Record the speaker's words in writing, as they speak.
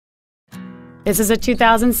This is a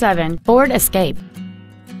 2007 Ford Escape.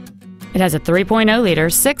 It has a 3.0-liter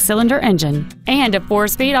six-cylinder engine and a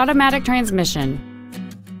 4-speed automatic transmission.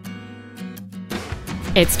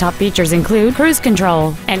 Its top features include cruise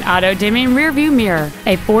control, an auto-dimming rear-view mirror,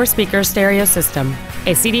 a 4-speaker stereo system,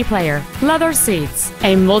 a CD player, leather seats,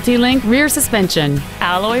 a multi-link rear suspension,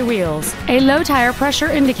 alloy wheels, a low tire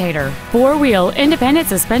pressure indicator, 4-wheel independent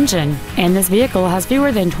suspension, and this vehicle has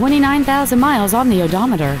fewer than 29,000 miles on the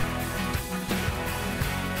odometer.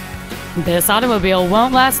 This automobile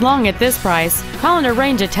won't last long at this price. Call and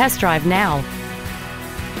arrange a test drive now.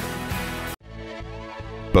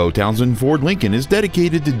 Beau Townsend Ford Lincoln is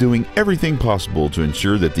dedicated to doing everything possible to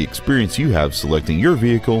ensure that the experience you have selecting your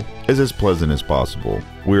vehicle is as pleasant as possible.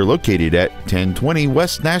 We are located at 1020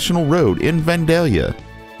 West National Road in Vandalia.